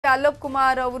ಅಲೋಕ್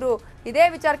ಕುಮಾರ್ ಅವರು ಇದೇ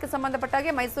ವಿಚಾರಕ್ಕೆ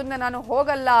ಸಂಬಂಧಪಟ್ಟಾಗೆ ಮೈಸೂರಿನ ನಾನು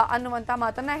ಹೋಗಲ್ಲ ಅನ್ನುವಂತ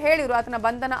ಮಾತನ್ನ ಹೇಳಿದ್ರು, ಆತನ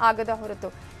ಬಂಧನ ಆಗದ ಹೊರತು.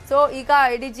 ಸೊ ಈಗ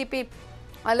ಎಡಿಜಿಪಿ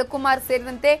ಅಲೋಕ್ ಕುಮಾರ್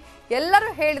ಸೇರಿದಂತೆ ಎಲ್ಲರೂ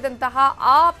ಹೇಳಿದಂತಹ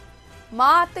ಆ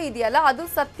ಮಾತು ಇದೆಯಲ್ಲ ಅದು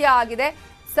ಸತ್ಯ ಆಗಿದೆ.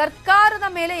 ಸರ್ಕಾರದ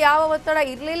ಮೇಲೆ ಯಾವ ಒತ್ತಡ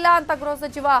ಇರಲಿಲ್ಲ ಅಂತ ಗೃಹ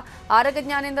ಸಚಿವ ಆರೋಗ್ಯ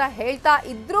ಜ್ಞಾನೇಂದ್ರ ಹೇಳ್ತಾ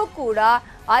ಇದ್ರೂ ಕೂಡ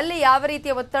ಅಲ್ಲಿ ಯಾವ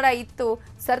ರೀತಿಯ ಒತ್ತಡ ಇತ್ತು,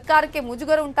 ಸರ್ಕಾರಕ್ಕೆ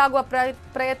ಮುಜುಗರ ಉಂಟಾಗುವ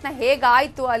ಪ್ರಯತ್ನ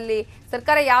ಹೇಗಾಯಿತು, ಅಲ್ಲಿ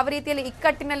ಸರ್ಕಾರ ಯಾವ ರೀತಿಯಲ್ಲಿ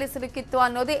ಇಕ್ಕಟ್ಟಿನಲ್ಲಿ ಸಿಲುಕಿತ್ತು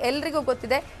ಅನ್ನೋದು ಎಲ್ರಿಗೂ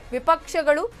ಗೊತ್ತಿದೆ.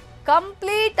 ವಿಪಕ್ಷಗಳು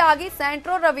ಕಂಪ್ಲೀಟ್ ಆಗಿ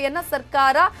ಸ್ಯಾಂಟ್ರೋ ರವಿಯನ್ನ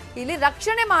ಸರ್ಕಾರ ಇಲ್ಲಿ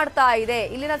ರಕ್ಷಣೆ ಮಾಡ್ತಾ ಇದೆ,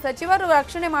 ಇಲ್ಲಿನ ಸಚಿವರು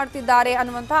ರಕ್ಷಣೆ ಮಾಡ್ತಿದ್ದಾರೆ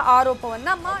ಅನ್ನುವಂತಹ ಆರೋಪವನ್ನ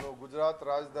ಗುಜರಾತ್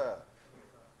ರಾಜ್ಯದ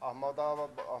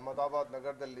ಅಹಮದಾಬಾದ್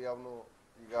ನಗರದಲ್ಲಿ ಅವನು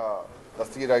ಈಗ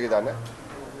ದಸ್ತಗೀರಾಗಿದ್ದಾನೆ.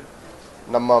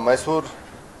 ನಮ್ಮ ಮೈಸೂರು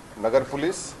ನಗರ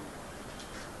ಪೊಲೀಸ್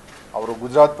ಅವರು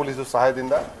ಗುಜರಾತ್ ಪೊಲೀಸು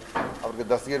ಸಹಾಯದಿಂದ ಅವ್ರಿಗೆ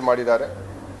ದಸ್ತಗೀರು ಮಾಡಿದ್ದಾರೆ.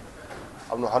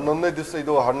 ಅವನು 11ನೇ ದಿವಸ,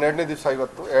 ಇದು 12ನೇ ದಿವಸ,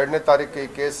 ಇವತ್ತು 2ನೇ ತಾರೀಕು ಈ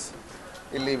ಕೇಸ್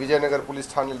ಇಲ್ಲಿ ವಿಜಯನಗರ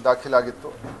ಪೊಲೀಸ್ ಠಾಣೆಯಲ್ಲಿ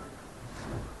ದಾಖಲಾಗಿತ್ತು.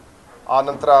 ಆ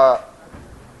ನಂತರ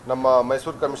ನಮ್ಮ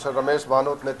ಮೈಸೂರು ಕಮಿಷನರ್ ರಮೇಶ್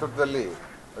ಭಾನೋತ್ ನೇತೃತ್ವದಲ್ಲಿ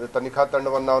ತನಿಖಾ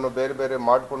ತಂಡವನ್ನು ಅವನು ಬೇರೆ ಬೇರೆ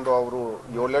ಮಾಡಿಕೊಂಡು ಅವರು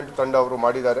 7-8 ತಂಡ ಅವರು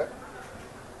ಮಾಡಿದ್ದಾರೆ.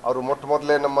 ಅವರು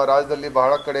ಮೊದಲೇ ನಮ್ಮ ರಾಜ್ಯದಲ್ಲಿ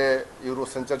ಬಹಳ ಕಡೆ ಇವರು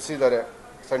ಸಂಚರಿಸಿದ್ದಾರೆ,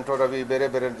 ಸಂಟ್ರೋ ರವಿ ಬೇರೆ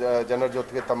ಬೇರೆ ಜನರ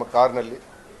ಜೊತೆಗೆ ತಮ್ಮ ಕಾರ್ನಲ್ಲಿ.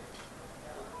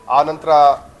 ಆ ನಂತರ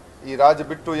ಈ ರಾಜ್ಯ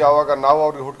ಬಿಟ್ಟು ಯಾವಾಗ ನಾವು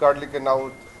ಅವ್ರಿಗೆ ಹುಡುಕಾಡಲಿಕ್ಕೆ ನಾವು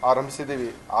ಆರಂಭಿಸಿದ್ದೀವಿ,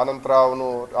 ಆ ನಂತರ ಅವನು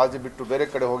ರಾಜ್ಯ ಬಿಟ್ಟು ಬೇರೆ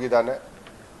ಕಡೆ ಹೋಗಿದ್ದಾನೆ.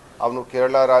 ಅವನು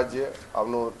ಕೇರಳ ರಾಜ್ಯ,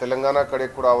 ಅವನು ತೆಲಂಗಾಣ ಕಡೆ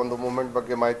ಕೂಡ ಒಂದು ಮೂವ್ಮೆಂಟ್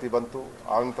ಬಗ್ಗೆ ಮಾಹಿತಿ ಬಂತು,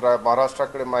 ಆನಂತರ ಮಹಾರಾಷ್ಟ್ರ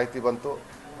ಕಡೆ ಮಾಹಿತಿ ಬಂತು.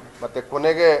 ಮತ್ತು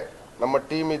ಕೊನೆಗೆ ನಮ್ಮ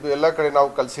ಟೀಮ್ ಇದು ಎಲ್ಲ ಕಡೆ ನಾವು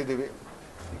ಕಲಿಸಿದ್ದೀವಿ.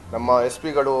 ನಮ್ಮ ಎಸ್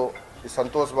ಪಿಗಳು ಈ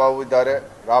ಸಂತೋಷ್ ಬಾಬು ಇದ್ದಾರೆ,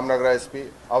 ರಾಮನಗರ ಎಸ್ ಪಿ,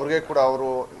 ಅವ್ರಿಗೆ ಕೂಡ ಅವರು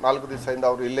 4 ದಿವಸದಿಂದ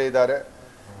ಅವರು ಇಲ್ಲೇ ಇದ್ದಾರೆ.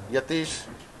 ಯತೀಶ್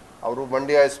ಅವರು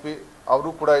ಮಂಡ್ಯ ಎಸ್ ಪಿ, ಅವರು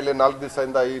ಕೂಡ ಇಲ್ಲೇ 4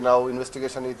 ದಿವಸದಿಂದ ಈ ನಾವು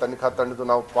ಇನ್ವೆಸ್ಟಿಗೇಷನ್ ಈ ತನಿಖಾ ತಂಡದ್ದು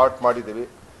ನಾವು ಪಾರ್ಟ್ ಮಾಡಿದ್ದೀವಿ.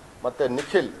 ಮತ್ತು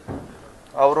ನಿಖಿಲ್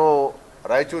ಅವರು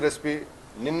ರಾಯಚೂರು ಎಸ್ ಪಿ,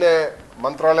 ನಿನ್ನೆ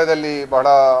ಮಂತ್ರಾಲಯದಲ್ಲಿ ಬಹಳ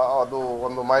ಅದು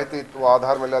ಒಂದು ಮಾಹಿತಿ ಇತ್ತು,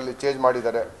 ಆಧಾರ ಮೇಲೆ ಅಲ್ಲಿ ಚೇಂಜ್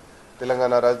ಮಾಡಿದ್ದಾರೆ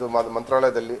ತೆಲಂಗಾಣ ರಾಜ್ಯದ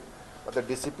ಮಂತ್ರಾಲಯದಲ್ಲಿ. ಮತ್ತು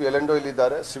DCP ಎಲೆಂಡೋ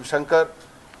ಇಲ್ಲಿದ್ದಾರೆ. ಶಿವಶಂಕರ್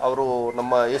ಅವರು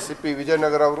ನಮ್ಮ ACP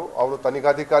ವಿಜಯನಗರ ಅವರು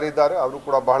ತನಿಖಾಧಿಕಾರಿ ಇದ್ದಾರೆ, ಅವರು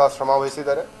ಕೂಡ ಬಹಳ ಶ್ರಮ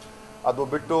ವಹಿಸಿದ್ದಾರೆ. ಅದು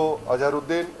ಬಿಟ್ಟು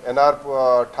ಅಜರುದ್ದೀನ್ NR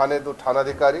ಠಾಣೆದು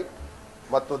ಠಾಣಾಧಿಕಾರಿ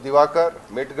ಮತ್ತು ದಿವಾಕರ್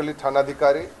ಮೇಟ್ಗಲಿ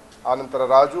ಠಾಣಾಧಿಕಾರಿ, ಆನಂತರ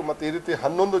ರಾಜು ಮತ್ತು ಈ ರೀತಿ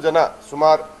 11 ಜನ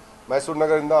ಸುಮಾರು ಮೈಸೂರು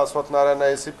ನಗರದಿಂದ ಅಶ್ವಥ್ ನಾರಾಯಣ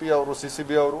ACP ಅವರು,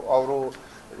 CCB ಅವರು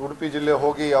ಉಡುಪಿ ಜಿಲ್ಲೆ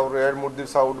ಹೋಗಿ ಅವರು 2-3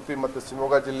 ದಿವಸ ಉಡುಪಿ ಮತ್ತು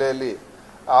ಶಿವಮೊಗ್ಗ ಜಿಲ್ಲೆಯಲ್ಲಿ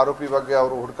ಆರೋಪಿ ಬಗ್ಗೆ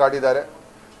ಅವರು ಹುಡುಕಾಡಿದ್ದಾರೆ.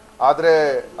 ಆದರೆ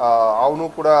ಅವನು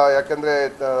ಕೂಡ, ಯಾಕೆಂದರೆ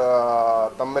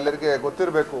ತಮ್ಮೆಲ್ಲರಿಗೆ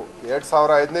ಗೊತ್ತಿರಬೇಕು,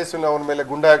 2005ನೇ ಇಸ್ವಿನಲ್ಲಿ ಅವನ ಮೇಲೆ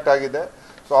ಗುಂಡಾ ಆ್ಯಕ್ಟ್ ಆಗಿದೆ.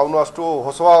 ಸೊ ಅವನು ಅಷ್ಟು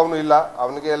ಹೊಸವ ಅವನು ಇಲ್ಲ,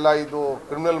 ಅವನಿಗೆ ಎಲ್ಲ ಇದು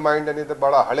ಕ್ರಿಮಿನಲ್ ಮೈಂಡ್ ಏನಿದೆ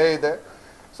ಭಾಳ ಹಳೇ ಇದೆ.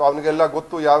 ಸೊ ಅವನಿಗೆಲ್ಲ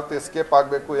ಗೊತ್ತು ಯಾವತ್ತು ಎಸ್ಕೇಪ್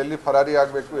ಆಗಬೇಕು, ಎಲ್ಲಿ ಫರಾರಿ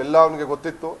ಆಗಬೇಕು, ಎಲ್ಲ ಅವನಿಗೆ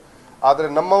ಗೊತ್ತಿತ್ತು. ಆದರೆ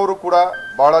ನಮ್ಮವರು ಕೂಡ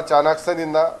ಭಾಳ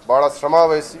ಚಾಣಾಕ್ಷದಿಂದ ಭಾಳ ಶ್ರಮ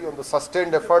ವಹಿಸಿ ಒಂದು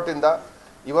ಸಸ್ಟೈನ್ಡ್ ಎಫರ್ಟಿಂದ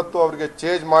ಇವತ್ತು ಅವರಿಗೆ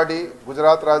ಚೇಂಜ್ ಮಾಡಿ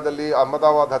ಗುಜರಾತ್ ರಾಜ್ಯದಲ್ಲಿ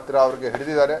ಅಹಮದಾಬಾದ್ ಹತ್ತಿರ ಅವರಿಗೆ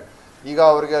ಹಿಡಿದಿದ್ದಾರೆ. ಈಗ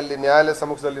ಅವರಿಗೆ ಅಲ್ಲಿ ನ್ಯಾಯಾಲಯ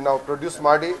ಸಮ್ಮುಖದಲ್ಲಿ ನಾವು ಪ್ರೊಡ್ಯೂಸ್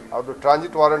ಮಾಡಿ ಅವ್ರದ್ದು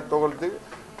ಟ್ರಾನ್ಸಿಟ್ ವಾರೆಂಟ್ ತೊಗೊಳ್ತೀವಿ.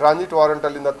 ಟ್ರಾನ್ಸಿಟ್ ವಾರೆಂಟ್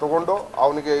ಅಲ್ಲಿಂದ ತೊಗೊಂಡು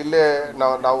ಅವನಿಗೆ ಇಲ್ಲೇ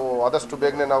ನಾವು ಆದಷ್ಟು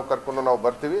ಬೇಗನೆ ನಾವು ಕರ್ಕೊಂಡು ನಾವು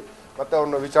ಬರ್ತೀವಿ ಮತ್ತು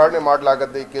ಅವನ್ನ ವಿಚಾರಣೆ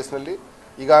ಮಾಡಲಾಗತ್ತೆ ಈ ಕೇಸ್ನಲ್ಲಿ.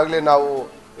 ಈಗಾಗಲೇ ನಾವು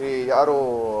ಈ ಯಾರು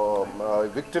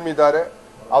ವಿಕ್ಟಿಮ್ ಇದ್ದಾರೆ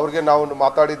ಅವ್ರಿಗೆ ನಾವು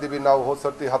ಮಾತಾಡಿದ್ದೀವಿ. ನಾವು ಹೋದ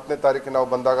ಸರ್ತಿ 10ನೇ ತಾರೀಕಿಗೆ ನಾವು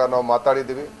ಬಂದಾಗ ನಾವು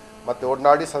ಮಾತಾಡಿದ್ದೀವಿ. ಮತ್ತು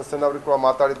ಒಡನಾಡಿ ಸಂಸ್ಥೆನವ್ರಿಗೆ ಕೂಡ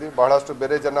ಮಾತಾಡಿದ್ದೀವಿ. ಬಹಳಷ್ಟು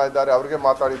ಬೇರೆ ಜನ ಇದ್ದಾರೆ, ಅವ್ರಿಗೆ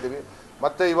ಮಾತಾಡಿದ್ದೀವಿ.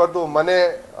 ಮತ್ತು ಇವರದು ಮನೆ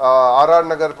RR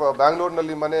ನಗರ್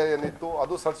ಬ್ಯಾಂಗ್ಳೂರಿನಲ್ಲಿ ಮನೆ ಏನಿತ್ತು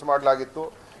ಅದು ಸರ್ಚ್ ಮಾಡಲಾಗಿತ್ತು.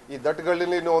 ಈ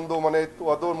ದಟ್ಗಳ್ಳಿಲಿ ಒಂದು ಮನೆ ಇತ್ತು,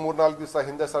 ಅದು 3-4 ದಿವಸ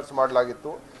ಹಿಂದೆ ಸರ್ಚ್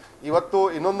ಮಾಡಲಾಗಿತ್ತು. ಇವತ್ತು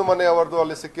ಇನ್ನೊಂದು ಮನೆ ಅವರದು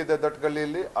ಅಲ್ಲಿ ಸಿಕ್ಕಿದೆ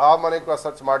ದಟ್ಗಳ್ಳಿಯಲ್ಲಿ, ಆ ಮನೆ ಕೂಡ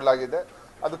ಸರ್ಚ್ ಮಾಡಲಾಗಿದೆ.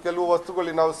 ಅದು ಕೆಲವು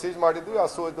ವಸ್ತುಗಳಿಗೆ ನಾವು ಸೀಜ್ ಮಾಡಿದ್ವಿ,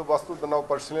 ಇದು ವಸ್ತು ನಾವು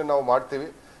ಪರಿಶೀಲನೆ ನಾವು ಮಾಡ್ತೀವಿ.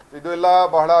 ಇದು ಎಲ್ಲ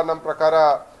ಬಹಳ ನಮ್ಮ ಪ್ರಕಾರ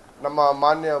ನಮ್ಮ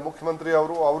ಮಾನ್ಯ ಮುಖ್ಯಮಂತ್ರಿ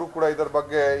ಅವರು ಕೂಡ ಇದರ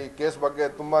ಬಗ್ಗೆ ಈ ಕೇಸ್ ಬಗ್ಗೆ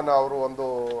ತುಂಬ ಅವರು ಒಂದು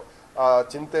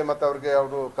ಚಿಂತೆ ಮತ್ತು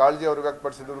ಅವರು ಕಾಳಜಿ ಅವ್ರಿಗೆ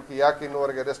ವ್ಯಕ್ತಪಡಿಸಿದ್ರು. ಯಾಕೆ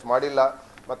ಇನ್ನೂವರೆಗೆ ಅರೆಸ್ಟ್ ಮಾಡಿಲ್ಲ,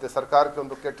 ಮತ್ತು ಸರ್ಕಾರಕ್ಕೆ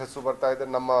ಒಂದು ಕೆಟ್ಟ ಹೆಸರು ಬರ್ತಾ ಇದೆ.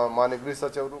 ನಮ್ಮ ಮಾನ್ಯ ಗೃಹ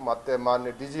ಸಚಿವರು ಮತ್ತು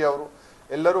ಮಾನ್ಯ DG ಅವರು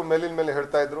ಎಲ್ಲರೂ ಮೇಲಿನ ಮೇಲೆ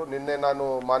ಹೇಳ್ತಾ ಇದ್ರು. ನಿನ್ನೆ ನಾನು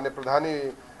ಮಾನ್ಯ ಪ್ರಧಾನಿ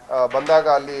ಬಂದಾಗ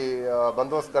ಅಲ್ಲಿ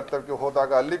ಬಂದೋಬಸ್ತ್ ಕರ್ತವ್ಯಕ್ಕೆ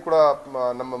ಹೋದಾಗ ಅಲ್ಲಿ ಕೂಡ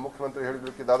ನಮ್ಮ ಮುಖ್ಯಮಂತ್ರಿ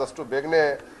ಹೇಳಿದ್ರು ಇದಾದಷ್ಟು ಬೇಗನೆ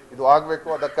ಇದು ಆಗಬೇಕು.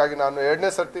 ಅದಕ್ಕಾಗಿ ನಾನು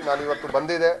 2ನೇ ಸರ್ತಿ ನಾನು ಇವತ್ತು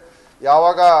ಬಂದಿದೆ.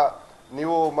 ಯಾವಾಗ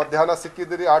ನೀವು ಮಧ್ಯಾಹ್ನ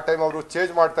ಸಿಕ್ಕಿದ್ದೀರಿ ಆ ಟೈಮ್ ಅವರು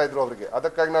ಚೇಂಜ್ ಮಾಡ್ತಾ ಇದ್ರು ಅವರಿಗೆ,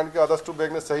 ಅದಕ್ಕಾಗಿ ನನಗೆ ಆದಷ್ಟು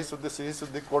ಬೇಗನೆ ಸಿಹಿ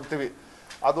ಸುದ್ದಿ ಕೊಡ್ತೀವಿ.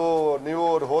 ಅದು ನೀವು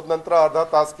ಹೋದ ನಂತರ ಅರ್ಧ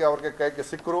ತಾಸಿಗೆ ಅವ್ರಿಗೆ ಕೈಗೆ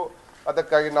ಸಿಕ್ಕರು.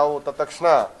 ಅದಕ್ಕಾಗಿ ನಾವು ತಕ್ಷಣ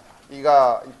ಈಗ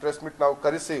ಈ ಪ್ರೆಸ್ ಮೀಟ್ ನಾವು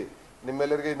ಕರೆಸಿ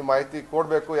ನಿಮ್ಮೆಲ್ಲರಿಗೆ ಇದು ಮಾಹಿತಿ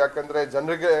ಕೊಡಬೇಕು. ಯಾಕಂದರೆ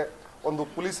ಜನರಿಗೆ ಒಂದು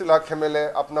ಪೊಲೀಸ್ ಇಲಾಖೆ ಮೇಲೆ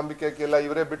ಅಪನಂಬಿಕೆಲ್ಲ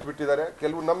ಇವರೇ ಬಿಟ್ಬಿಟ್ಟಿದ್ದಾರೆ.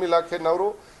 ಕೆಲವು ನಮ್ಮ ಇಲಾಖೆನವರು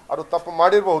ಅದು ತಪ್ಪು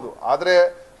ಮಾಡಿರಬಹುದು, ಆದರೆ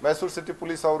ಮೈಸೂರು ಸಿಟಿ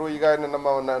ಪೊಲೀಸ್ ಅವರು ಈಗ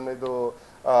ನಮ್ಮ ಇದು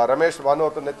ರಮೇಶ್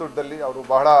ಭಾನುವತ್ ನೇತೃತ್ವದಲ್ಲಿ ಅವರು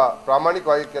ಬಹಳ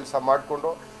ಪ್ರಾಮಾಣಿಕವಾಗಿ ಕೆಲಸ ಮಾಡಿಕೊಂಡು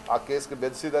ಆ ಕೇಸ್ಗೆ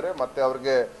ಬೆದರಿಸಿದ್ದಾರೆ. ಮತ್ತು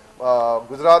ಅವ್ರಿಗೆ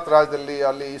ಗುಜರಾತ್ ರಾಜ್ಯದಲ್ಲಿ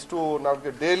ಅಲ್ಲಿ ಇಷ್ಟು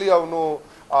ನಮಗೆ ಡೈಲಿ ಅವನು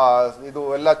ಇದು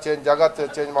ಎಲ್ಲ ಜಾಗ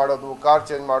ಚೇಂಜ್ ಮಾಡೋದು, ಕಾರ್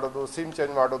ಚೇಂಜ್ ಮಾಡೋದು, ಸಿಮ್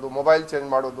ಚೇಂಜ್ ಮಾಡೋದು, ಮೊಬೈಲ್ ಚೇಂಜ್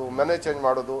ಮಾಡೋದು, ಮನೆ ಚೇಂಜ್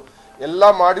ಮಾಡೋದು ಎಲ್ಲ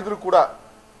ಮಾಡಿದರೂ ಕೂಡ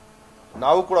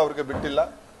ನಾವು ಕೂಡ ಅವ್ರಿಗೆ ಬಿಟ್ಟಿಲ್ಲ.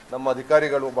 ನಮ್ಮ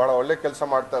ಅಧಿಕಾರಿಗಳು ಬಹಳ ಒಳ್ಳೆ ಕೆಲಸ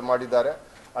ಮಾಡಿದ್ದಾರೆ.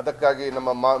 ಅದಕ್ಕಾಗಿ ನಮ್ಮ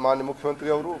ಮಾನ್ಯ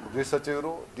ಮುಖ್ಯಮಂತ್ರಿಯವರು, ಗೃಹ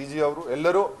ಸಚಿವರು, DG ಅವರು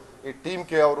ಎಲ್ಲರೂ ಈ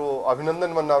ಟೀಮ್ಗೆ ಅವರು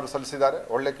ಅಭಿನಂದನೆಯನ್ನು ಅವರು ಸಲ್ಲಿಸಿದ್ದಾರೆ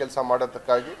ಒಳ್ಳೆ ಕೆಲಸ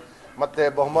ಮಾಡೋದಕ್ಕಾಗಿ. ಮತ್ತು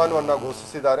ಬಹುಮಾನವನ್ನು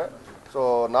ಘೋಷಿಸಿದ್ದಾರೆ. ಸೊ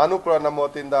ನಾನು ಕೂಡ ನಮ್ಮ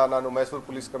ವತಿಯಿಂದ ನಾನು ಮೈಸೂರು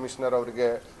ಪೊಲೀಸ್ ಕಮಿಷನರ್ ಅವರಿಗೆ,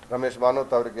 ರಮೇಶ್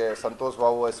ಭಾನೋತ್ ಅವರಿಗೆ, ಸಂತೋಷ್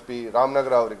ಬಾಬು SP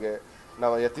ರಾಮನಗರ ಅವರಿಗೆ,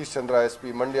 ನಾವು ಯತೀಶ್ ಚಂದ್ರ SP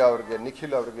ಮಂಡ್ಯ ಅವರಿಗೆ,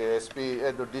 ನಿಖಿಲ್ ಅವರಿಗೆ, SP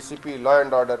DCP law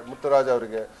and order Muthuraj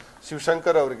ಅವರಿಗೆ,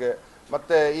 ಶಿವಶಂಕರ್ ಅವರಿಗೆ,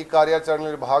 ಮತ್ತು ಈ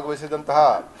ಕಾರ್ಯಾಚರಣೆಯಲ್ಲಿ ಭಾಗವಹಿಸಿದಂತಹ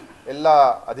ಎಲ್ಲ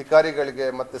ಅಧಿಕಾರಿಗಳಿಗೆ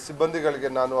ಮತ್ತು ಸಿಬ್ಬಂದಿಗಳಿಗೆ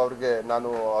ನಾನು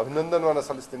ಅಭಿನಂದನೆಯನ್ನು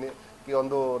ಸಲ್ಲಿಸ್ತೀನಿ. ಈ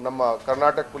ಒಂದು ನಮ್ಮ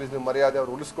ಕರ್ನಾಟಕ ಪೊಲೀಸ್ ಮರ್ಯಾದೆ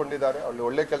ಅವರು ಉಳಿಸ್ಕೊಂಡಿದ್ದಾರೆ. ಅಲ್ಲಿ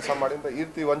ಒಳ್ಳೆ ಕೆಲಸ ಮಾಡಿಂದ ಈ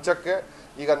ರೀತಿ ವಂಚಕ್ಕೆ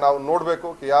ಈಗ ನಾವು ನೋಡಬೇಕು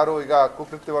ಯಾರು ಈಗ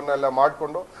ಕುಕೃತ್ಯವನ್ನೆಲ್ಲ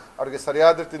ಮಾಡಿಕೊಂಡು ಅವರಿಗೆ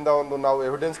ಸರಿಯಾದ ರೀತಿಯಿಂದ ನಾವು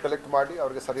ಎವಿಡೆನ್ಸ್ ಕಲೆಕ್ಟ್ ಮಾಡಿ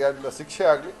ಅವರಿಗೆ ಸರಿಯಾದ ಶಿಕ್ಷೆ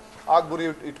ಆಗಲಿ ಆ ಗುರಿ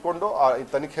ಇಟ್ಕೊಂಡು ಈ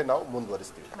ತನಿಖೆ ನಾವು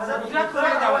ಮುಂದುವರಿಸ್ತೀವಿ.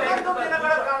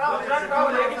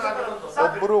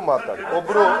 ಒಬ್ಬರು ಮಾತಾಡಿ,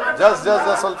 ಒಬ್ಬರು ಜಸ್ಟ್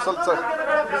ಸ್ವಲ್ಪ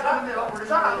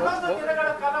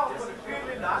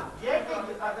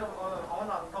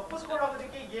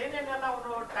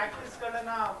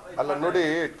ಅಲ್ಲ ನೋಡಿ,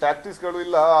 ಟ್ಯಾಕ್ಟಿಕ್ಸ್ಗಳು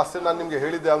ಇಲ್ಲ ಅಷ್ಟೇ. ನಾನು ನಿಮ್ಗೆ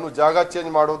ಹೇಳಿದ್ದೆ, ಅವನು ಜಾಗ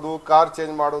ಚೇಂಜ್ ಮಾಡೋದು, ಕಾರ್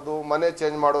ಚೇಂಜ್ ಮಾಡೋದು, ಮನೆ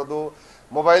ಚೇಂಜ್ ಮಾಡೋದು,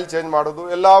 ಮೊಬೈಲ್ ಚೇಂಜ್ ಮಾಡೋದು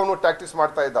ಎಲ್ಲ ಅವನು ಟ್ಯಾಕ್ಟಿಕ್ಸ್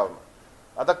ಮಾಡ್ತಾ ಇದ್ದ ಅವನು.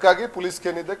 ಅದಕ್ಕಾಗಿ ಪೊಲೀಸ್ಗೆ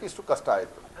ಏನಿದ್ದಕ್ಕೆ ಇಷ್ಟು ಕಷ್ಟ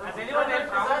ಆಯ್ತು.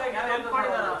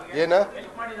 ಏನ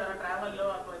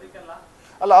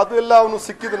ಅಲ್ಲ, ಅದು ಎಲ್ಲ ಅವನು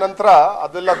ಸಿಕ್ಕಿದ ನಂತರ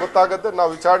ಅದೆಲ್ಲ ಗೊತ್ತಾಗತ್ತೆ, ನಾವು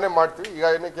ವಿಚಾರಣೆ ಮಾಡ್ತೀವಿ. ಈಗ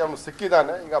ಏನಕ್ಕೆ ಅವನು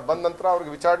ಸಿಕ್ಕಿದ್ದಾನೆ, ಈಗ ಬಂದ ನಂತರ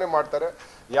ಅವ್ರಿಗೆ ವಿಚಾರಣೆ ಮಾಡ್ತಾರೆ.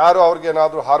 ಯಾರು ಅವ್ರಿಗೆ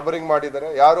ಏನಾದರೂ ಹಾರ್ಬರಿಂಗ್ ಮಾಡಿದ್ದಾರೆ,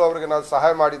 ಯಾರು ಅವ್ರಿಗೆ ಏನಾದ್ರು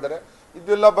ಸಹಾಯ ಮಾಡಿದ್ದಾರೆ,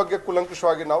 ಇದೆಲ್ಲ ಬಗ್ಗೆ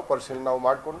ಕುಲಂಕುಷವಾಗಿ ನಾವು ಪರಿಶೀಲನೆ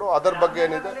ಮಾಡಿಕೊಂಡು ಅದರ ಬಗ್ಗೆ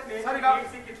ಏನಿದೆ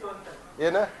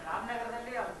ಏನ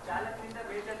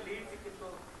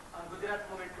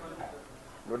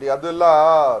ನೋಡಿ ಅದೆಲ್ಲ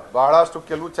ಬಹಳಷ್ಟು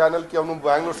ಕೆಲವು ಚಾನೆಲ್ಗೆ ಅವನು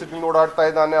ಬ್ಯಾಂಗ್ಳೂರ್ ಸಿಟಿ ಓಡಾಡ್ತಾ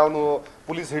ಇದ್ದಾನೆ, ಅವನು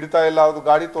ಪೊಲೀಸ್ ಹಿಡಿತಾ ಇಲ್ಲ, ಅದು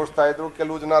ಗಾಡಿ ತೋರಿಸ್ತಾ ಇದ್ರು.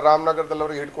 ಕೆಲವು ಜನ ರಾಮನಗರದಲ್ಲಿ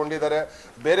ಅವ್ರಿಗೆ ಹಿಡ್ಕೊಂಡಿದ್ದಾರೆ.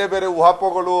 ಬೇರೆ ಬೇರೆ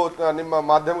ಊಹಾಪೋಹಗಳು ನಿಮ್ಮ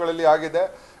ಮಾಧ್ಯಮಗಳಲ್ಲಿ ಆಗಿದೆ.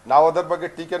 ನಾವು ಅದರ ಬಗ್ಗೆ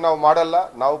ಟೀಕೆ ನಾವು ಮಾಡಲ್ಲ.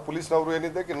 ನಾವು ಪೊಲೀಸ್ನವರು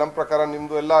ಏನಿದೆ ನಮ್ಮ ಪ್ರಕಾರ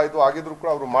ನಿಮ್ಮದು ಎಲ್ಲ ಇದು ಆಗಿದ್ರು ಕೂಡ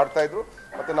ಅವರು ಮಾಡ್ತಾ ಇದ್ರು.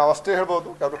 ಮತ್ತು ನಾವು ಅಷ್ಟೇ ಹೇಳ್ಬೋದು,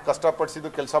 ಅವರು ಕಷ್ಟಪಡಿಸಿದ್ದು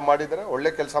ಕೆಲಸ ಮಾಡಿದ್ದಾರೆ, ಒಳ್ಳೆ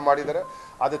ಕೆಲಸ ಮಾಡಿದ್ದಾರೆ.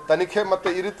 ಅದು ತನಿಖೆ ಮತ್ತು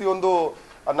ಈ ರೀತಿ ಒಂದು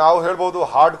ನಾವು ಹೇಳ್ಬೋದು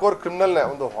ಹಾರ್ಡ್ ಕೋರ್ ಕ್ರಿಮಿನಲ್ನೇ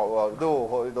ಒಂದು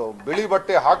ಇದು ಬಿಳಿ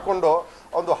ಬಟ್ಟೆ ಹಾಕ್ಕೊಂಡು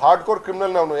ಒಂದು ಹಾರ್ಡ್ ಕೋರ್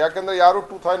ಕ್ರಿಮಿನಲ್ನೇ ಅವನು. ಯಾಕೆಂದರೆ ಯಾರು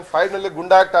 2005ನಲ್ಲಿ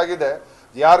ಗುಂಡಾ ಆ್ಯಕ್ಟ್ ಆಗಿದೆ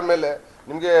ಯಾರ ಮೇಲೆ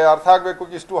ನಿಮಗೆ ಅರ್ಥ ಆಗಬೇಕು.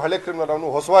 ಇಷ್ಟು ಹಳೆ ಕ್ರಿಮಿನಲ್ ಅವನು,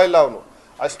 ಹೊಸವ ಇಲ್ಲ ಅವನು.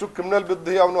 ಅಷ್ಟು ಕ್ರಿಮಿನಲ್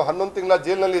ಬುದ್ಧಿ ಅವನು 11 ತಿಂಗಳ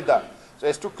ಜೈಲಿನಲ್ಲಿದ್ದ. ಸೊ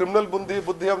ಎಷ್ಟು ಕ್ರಿಮಿನಲ್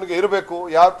ಬುದ್ಧಿ ಅವನಿಗೆ ಇರಬೇಕು,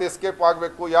 ಯಾವತ್ತು ಎಸ್ಕೇಪ್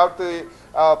ಆಗಬೇಕು, ಯಾವತ್ತು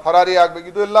ಫರಾರಿ ಆಗಬೇಕು,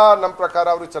 ಇದು ಎಲ್ಲ ನಮ್ಮ ಪ್ರಕಾರ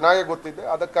ಅವ್ರಿಗೆ ಚೆನ್ನಾಗೇ ಗೊತ್ತಿದೆ.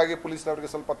 ಅದಕ್ಕಾಗಿ ಪೊಲೀಸ್ನವ್ರಿಗೆ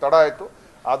ಸ್ವಲ್ಪ ತಡ ಆಯಿತು.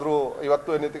 ಆದರೂ ಇವತ್ತು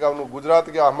ಏನೈತಿಗೆ ಅವನು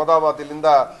ಗುಜರಾತ್ಗೆ ಅಹಮದಾಬಾದ್ ಇಲ್ಲಿಂದ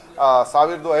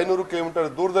 1500 ಕಿಲೋಮೀಟರ್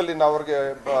ದೂರದಲ್ಲಿ ನಾವು ಅವ್ರಿಗೆ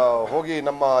ಹೋಗಿ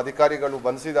ನಮ್ಮ ಅಧಿಕಾರಿಗಳು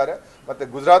ಬಂಧಿಸಿದ್ದಾರೆ. ಮತ್ತು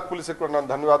ಗುಜರಾತ್ ಪೊಲೀಸಿಗೆ ಕೂಡ ನಾನು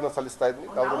ಧನ್ಯವಾದ ಸಲ್ಲಿಸ್ತಾ ಇದ್ದೀನಿ.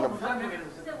 ಅವರು ನಮ್ಮ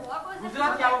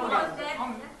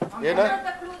ಏನ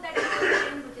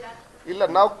ಇಲ್ಲ,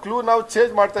 ನಾವು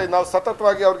ಚೇಂಜ್ ಮಾಡ್ತಾ ಇದ್ವಿ, ನಾವು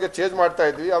ಸತತವಾಗಿ ಅವ್ರಿಗೆ ಚೇಂಜ್ ಮಾಡ್ತಾ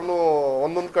ಇದ್ವಿ. ಅವನು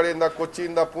ಒಂದೊಂದು ಕಡೆಯಿಂದ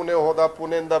ಕೊಚ್ಚಿಯಿಂದ ಪುಣೆ ಹೋದ,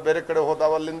 ಪುಣೆಯಿಂದ ಬೇರೆ ಕಡೆ ಹೋದ,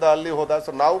 ಅಲ್ಲಿಂದ ಅಲ್ಲಿ ಹೋದ.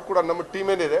 ಸೊ ನಾವು ಕೂಡ ನಮ್ಮ ಟೀಮ್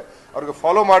ಏನಿದೆ ಅವ್ರಿಗೆ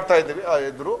ಫಾಲೋ ಮಾಡ್ತಾ ಇದ್ವಿ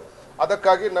ಇದ್ರು.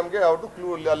 ಅದಕ್ಕಾಗಿ ನಮಗೆ ಅವ್ರದ್ದು ಕ್ಲೂ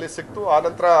ಅಲ್ಲಿ ಸಿಕ್ತು.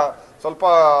 ಆನಂತರ ಸ್ವಲ್ಪ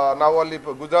ನಾವು ಅಲ್ಲಿ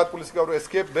ಗುಜರಾತ್ ಪೊಲೀಸ್ಗೆ ಅವರು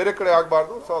ಎಸ್ಕೇಪ್ ಬೇರೆ ಕಡೆ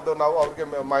ಆಗಬಾರ್ದು, ಸೊ ಅದು ನಾವು ಅವ್ರಿಗೆ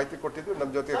ಮಾಹಿತಿ ಕೊಟ್ಟಿದ್ವಿ.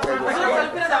 ನಮ್ಮ ಜೊತೆ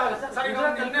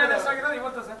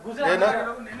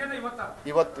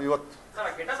ಇವತ್ತು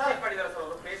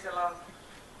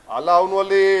ಅಲ್ಲ, ಅವನು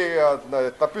ಅಲ್ಲಿ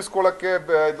ತಪ್ಪಿಸ್ಕೊಳ್ಳಕ್ಕೆ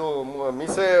ಇದು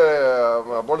ಮೀಸೆ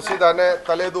ಬಳಸಿದಾನೆ,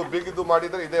 ತಲೆದು ಬಿಗಿದು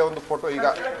ಮಾಡಿದ್ರೆ ಇದೇ ಒಂದು ಫೋಟೋ. ಈಗ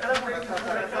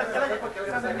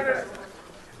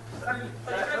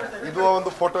ಇದು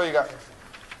ಒಂದು ಫೋಟೋ. ಈಗ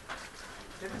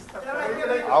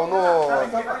ಅವನು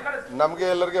ನಮ್ಗೆ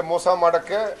ಎಲ್ಲರಿಗೆ ಮೋಸ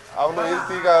ಮಾಡಕ್ಕೆ ಅವನು ಈ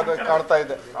ರೀತಿ ಈಗ ಕಾಣ್ತಾ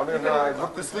ಇದೆ. ಅವನಿಗೆ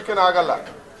ಗುರುತಿಸ್ಲಿಕ್ಕೇನೆ ಆಗಲ್ಲ.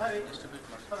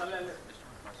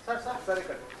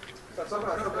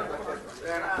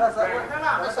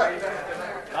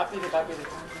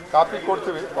 ಕಾಪಿ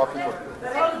ಕೊಡ್ತೀವಿ.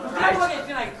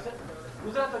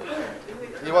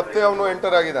 ಇವತ್ತೇ ಅವನು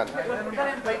ಎಂಟರ್ ಆಗಿದ್ದಾನೆ.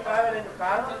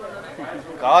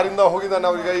 ಕಾರಿಂದ ಹೋಗಿದ್ದಾನೆ.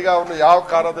 ಈಗ ಅವನು ಯಾವ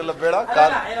ಕಾರ್ ಅದೆಲ್ಲ ಬೇಡ,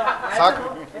 ಕಾರ್ ಸಾಕು.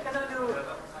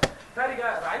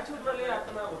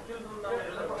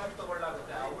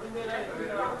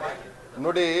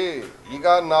 ನೋಡಿ, ಈಗ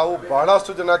ನಾವು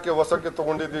ಬಹಳಷ್ಟು ಜನಕ್ಕೆ ವಶಕ್ಕೆ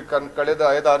ತಗೊಂಡಿದ್ವಿ. ಕಳೆದ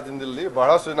 5-6 ದಿನದಲ್ಲಿ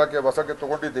ಬಹಳಷ್ಟು ಜನಕ್ಕೆ ವಶಕ್ಕೆ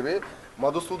ತಗೊಂಡಿದ್ದೀವಿ.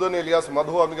 ಮಧುಸೂದನ್ ಎಲಿಯಾಸ್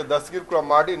ಮಧು ಅವನಿಗೆ ದಸ್ತಗಿರಿ ಕೂಡ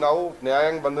ಮಾಡಿ ನಾವು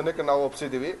ನ್ಯಾಯಾಂಗ ಬಂಧನಕ್ಕೆ ನಾವು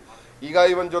ಒಪ್ಪಿಸಿದ್ದೀವಿ. ಈಗ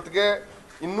ಇವನ್ ಜೊತೆಗೆ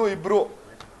ಇನ್ನೂ 2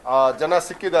 ಜನ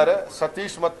ಸಿಕ್ಕಿದ್ದಾರೆ,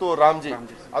 ಸತೀಶ್ ಮತ್ತು ರಾಮ್ಜಿ.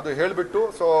 ಅದು ಹೇಳಿಬಿಟ್ಟು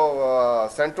so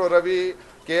ಸೆಂಟ್ರೋ Ravi,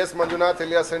 KS Manjunath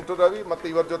Elias ಸೆಂಟ್ರೋ Ravi, ಮತ್ತು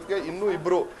ಇವರ ಜೊತೆಗೆ ಇನ್ನೂ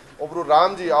 2, ಒಬ್ರು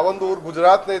ರಾಮ್ಜಿ, ಅವೊಂದು ಊರು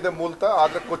ಗುಜರಾತ್ನೇ ಇದೆ ಮೂಲತಃ,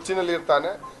 ಆದರೆ ಕೊಚ್ಚಿನಲ್ಲಿ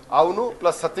ಇರ್ತಾನೆ ಅವನು,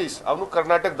 ಪ್ಲಸ್ ಸತೀಶ್ ಅವನು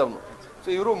ಕರ್ನಾಟಕದವನು. ಸೊ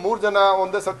ಇವರು 3 ಜನ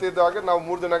ಒಂದೇ ಸತಿ ಇದ್ದಾಗ ನಾವು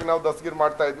 3 ಜನಕ್ಕೆ ನಾವು ದಸ್ತಗಿರಿ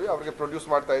ಮಾಡ್ತಾ ಇದ್ವಿ, ಅವ್ರಿಗೆ ಪ್ರೊಡ್ಯೂಸ್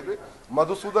ಮಾಡ್ತಾ ಇದ್ವಿ.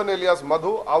 ಮಧುಸೂದನ್ ಎಲಿಯಾಸ್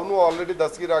ಮಧು ಅವನು ಆಲ್ರೆಡಿ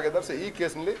ದಸ್ತಗಿರಿ ಆಗಿದ್ದಾರೆ. ಸೊ ಈ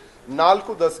ಕೇಸ್ನಲ್ಲಿ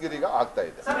 4 ದಸ್ತಗಿರಿ ಈಗ ಆಗ್ತಾ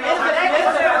ಇದೆ.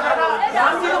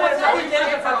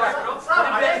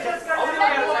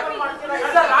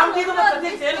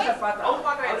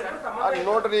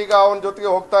 ನೋಡ್ರಿ ಈಗ ಅವನ ಜೊತೆಗೆ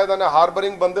ಹೋಗ್ತಾ ಇದ್ದಾನೆ,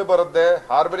 ಹಾರ್ಬರಿಂಗ್ ಬಂದೇ ಬರುತ್ತೆ.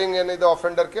 ಹಾರ್ಬರಿಂಗ್ ಏನಿದೆ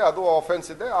ಅಫೆಂಡರ್ಗೆ ಅದು ಆಫೆನ್ಸ್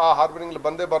ಇದೆ, ಆ ಹಾರ್ಬರಿಂಗ್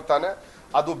ಬಂದೇ ಬರ್ತಾನೆ.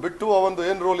 ಅದು ಬಿಟ್ಟು ಒಂದು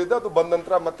ಏನ್ ರೂಲ್ ಇದೆ ಅದು ಬಂದ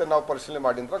ನಂತರ ಮತ್ತೆ ನಾವು ಪರಿಶೀಲನೆ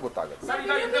ಮಾಡಿ ನಂತರ ಗೊತ್ತಾಗುತ್ತೆ.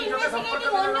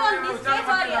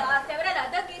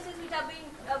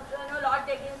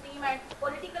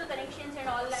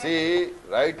 See,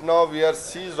 right now we are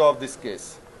seized of this case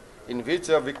in which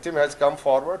a victim has come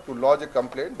forward to lodge a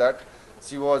complaint that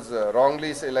she was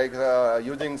wrongly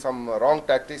using some wrong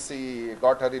tactics. He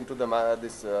got her into the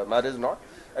this marriage knot,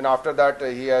 and after that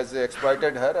he has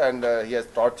exploited her and he has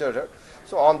tortured her.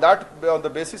 So on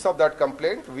the basis of that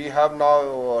complaint, we have now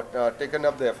taken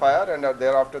up the FIR, and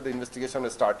thereafter the investigation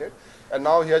has started, and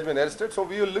now he has been arrested. So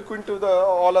we will look into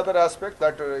all other aspects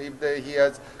that if he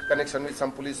has connection with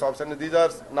some police officer, and these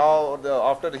are now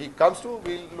after he comes to,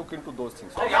 we'll look into those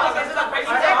things.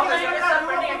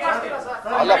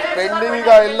 ಅಲ್ಲ pending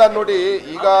ಈಗ ಎಲ್ಲ ನೋಡಿ,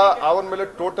 ಈಗ ಅವನ ಮೇಲೆ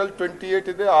total 28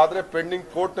 ಇದೆ, ಆದ್ರೆ pending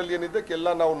court ನಲ್ಲಿ ಏನಿದೆ ಎಲ್ಲ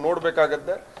ನಾವು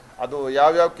ನೋಡ್ಬೇಕಾಗತ್ತೆ. ಅದು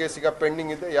ಯಾವ್ಯಾವ ಕೇಸ್ ಈಗ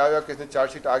ಪೆಂಡಿಂಗ್ ಇದೆ, ಯಾವ್ಯಾವ ಕೇಸ್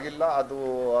ಚಾರ್ಜ್ ಶೀಟ್ ಆಗಿಲ್ಲ,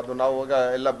 ಅದು ನಾವು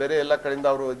ಎಲ್ಲ ಬೇರೆ ಎಲ್ಲ ಕಡೆಯಿಂದ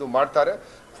ಅವರು ಇದು ಮಾಡ್ತಾರೆ.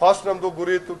 ಫಸ್ಟ್ ನಮ್ದು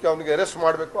ಗುರಿ ಇತ್ತು ಅವನಿಗೆ ಅರೆಸ್ಟ್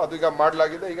ಮಾಡಬೇಕು, ಅದು ಈಗ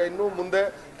ಮಾಡಲಾಗಿದೆ. ಈಗ ಇನ್ನು ಮುಂದೆ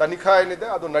ತನಿಖಾ ಏನಿದೆ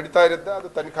ಅದು ನಡೀತಾ ಇರುತ್ತೆ. ಅದು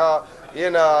ತನಿಖಾ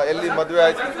ಏನ ಎಲ್ಲಿ ಮದುವೆ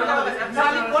ಆಯ್ತು,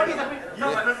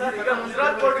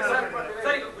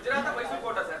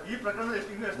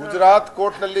 ಗುಜರಾತ್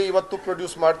ಕೋರ್ಟ್ ನಲ್ಲಿ ಇವತ್ತು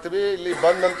ಪ್ರೊಡ್ಯೂಸ್ ಮಾಡ್ತೀವಿ, ಇಲ್ಲಿ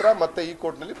ಬಂದ ನಂತರ ಮತ್ತೆ ಈ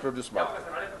ಕೋರ್ಟ್ ನಲ್ಲಿ ಪ್ರೊಡ್ಯೂಸ್ ಮಾಡ್ತೀವಿ.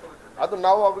 ಅದು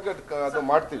ನಾವು ಅವ್ರಿಗೆ ಅದು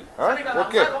ಮಾಡ್ತೀವಿ.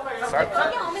 ಓಕೆ,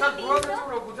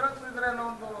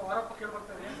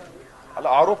 ಅಲ್ಲ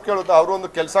ಆರೋಪ ಕೇಳೋದು, ಅವರು ಒಂದು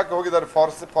ಕೆಲಸಕ್ಕೆ ಹೋಗಿದ್ದಾರೆ,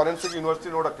 ಫಾರೆನ್ಸಿಕ್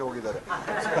ಯೂನಿವರ್ಸಿಟಿ ನೋಡಕ್ಕೆ ಹೋಗಿದ್ದಾರೆ.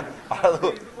 ಅದು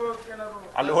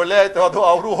ಅಲ್ಲಿ ಒಳ್ಳೆ ಆಯ್ತು, ಅದು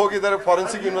ಅವರು ಹೋಗಿದ್ದಾರೆ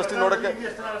ಫಾರೆನ್ಸಿಕ್ ಯೂನಿವರ್ಸಿಟಿ ನೋಡಕ್ಕೆ.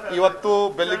 ಇವತ್ತು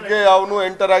ಬೆಳಿಗ್ಗೆ ಅವನು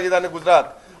ಎಂಟರ್ ಆಗಿದ್ದಾನೆ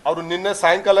ಗುಜರಾತ್. ಅವರು ನಿನ್ನೆ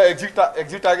ಸಾಯಂಕಾಲ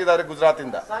ಎಕ್ಸಿಟ್ ಆಗಿದ್ದಾರೆ ಗುಜರಾತ್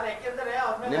ಇಂದ.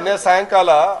 ನಿನ್ನೆ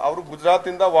ಸಾಯಂಕಾಲ ಅವರು ಗುಜರಾತ್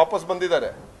ಇಂದ ವಾಪಸ್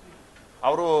ಬಂದಿದ್ದಾರೆ,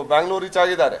 ಅವರು ಬ್ಯಾಂಗ್ಳೂರ್ ರೀಚ್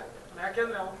ಆಗಿದ್ದಾರೆ.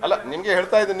 ಅಲ್ಲ ನಿಮ್ಗೆ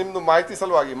ಹೇಳ್ತಾ ಇದ್ದೀನಿ ನಿಮ್ದು ಮಾಹಿತಿ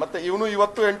ಸಲುವಾಗಿ. ಮತ್ತೆ ಇವನು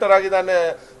ಇವತ್ತು ಎಂಟರ್ ಆಗಿದ್ದಾನೆ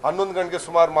 11 ಗಂಟೆಗೆ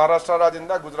ಸುಮಾರು ಮಹಾರಾಷ್ಟ್ರ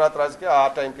ರಾಜ್ಯದಿಂದ ಗುಜರಾತ್ ರಾಜ್ಯಕ್ಕೆ ಆ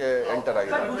ಟೈಮ್ಗೆ ಎಂಟರ್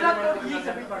ಆಗಿದ್ದಾನೆ.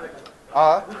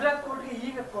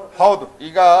 ಹೌದು,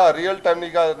 ಈಗ ರಿಯಲ್ ಟೈಮ್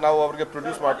ಈಗ ನಾವು ಅವ್ರಿಗೆ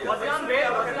ಪ್ರೊಡ್ಯೂಸ್ ಮಾಡ್ತೀವಿ.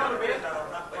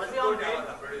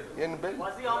 ಏನ್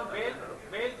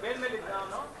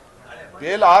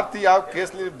ಬೇಲ್ ಆರ್ತಿ ಯಾವ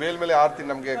ಕೇಸ್ಲಿ ಬೇಲ್ ಮೇಲೆ ಆರ್ತಿ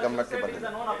ನಮಗೆ ಗಮನಕ್ಕೆ ಬಂದಿದೆ.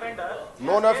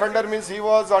 Non offender means he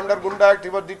was under Gunda Act.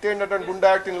 He was detained under Gunda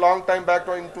Act in long time back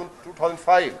in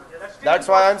 2005. That's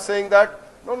why I'm saying that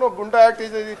no Gunda Act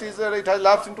it has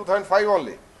lapsed in 2005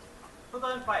 only.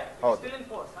 2005. Still in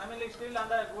force. I mean like still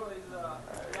under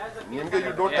Nimge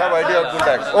you don't have idea of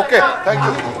Gunda Act. Okay, thank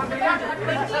you.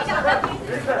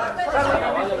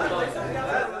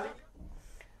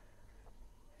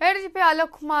 ADGP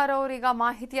Alok Kumar ಅವರೀಗ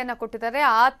ಮಾಹಿತಿಯನ್ನ ಕೊಟ್ಟಿದ್ದಾರೆ.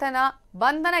 ಆತನ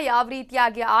ಬಂಧನ ಯಾವ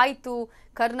ರೀತಿಯಾಗಿ ಆಯಿತು,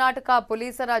 ಕರ್ನಾಟಕ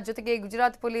ಪೊಲೀಸರ ಜೊತೆಗೆ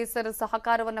ಗುಜರಾತ್ ಪೊಲೀಸರ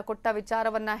ಸಹಕಾರವನ್ನ ಕೊಟ್ಟ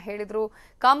ವಿಚಾರವನ್ನ ಹೇಳಿದ್ರು.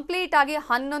 ಕಂಪ್ಲೀಟ್ ಆಗಿ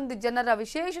 11 ಜನರ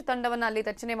ವಿಶೇಷ ತಂಡವನ್ನ ಅಲ್ಲಿ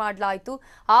ರಚನೆ ಮಾಡಲಾಯಿತು.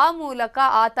 ಆ ಮೂಲಕ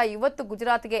ಆತ ಇವತ್ತು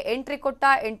ಗುಜರಾತ್ಗೆ ಎಂಟ್ರಿ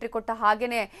ಕೊಟ್ಟ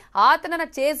ಹಾಗೇನೆ ಆತನನ್ನ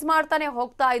ಚೇಸ್ ಮಾಡ್ತಾನೆ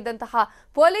ಹೋಗ್ತಾ ಇದ್ದಂತಹ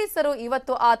ಪೊಲೀಸರು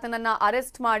ಇವತ್ತು ಆತನನ್ನ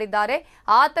ಅರೆಸ್ಟ್ ಮಾಡಿದ್ದಾರೆ.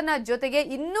 ಆತನ ಜೊತೆಗೆ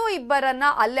ಇನ್ನೂ ಇಬ್ಬರನ್ನ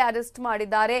ಅಲ್ಲೇ ಅರೆಸ್ಟ್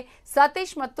ಮಾಡಿದ್ದಾರೆ.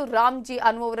 ಸತೀಶ್ ಮತ್ತು ರಾಮ್ಜಿ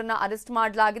ಅನ್ನುವರನ್ನ ಅರೆಸ್ಟ್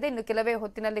ಮಾಡಲಾಗಿದೆ. ಇನ್ನು ಕೆಲವೇ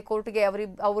ಹೊತ್ತಿನಲ್ಲಿ ಕೋರ್ಟ್ಗೆ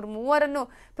ಅವರು ಮೂವರನ್ನು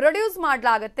ಪ್ರೊಡ್ಯೂಸ್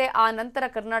ಮಾಡಲಾಗುತ್ತೆ. ಆ ನಂತರ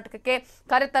ಕರ್ನಾಟಕಕ್ಕೆ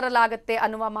ಕರೆತರಲಾಗುತ್ತೆ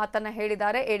ಅನ್ನುವ ಮಾತನ್ನ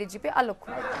ಹೇಳಿದ್ದಾರೆ ಎಡಿಜಿಪಿ ಅಲೋಕ್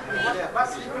ಕುಮಾರ್.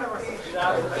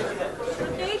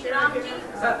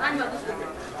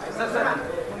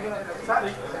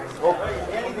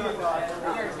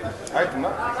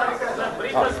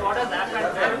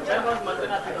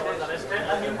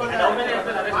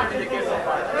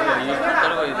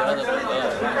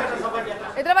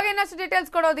 ಇದರ ಬಗ್ಗೆ ಇನ್ನಷ್ಟು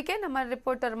ಡೀಟೇಲ್ಸ್ ಕೊಡೋದಕ್ಕೆ ನಮ್ಮ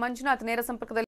ರಿಪೋರ್ಟರ್ ಮಂಜುನಾಥ್ ನೇರ ಸಂಪರ್ಕದಲ್ಲಿ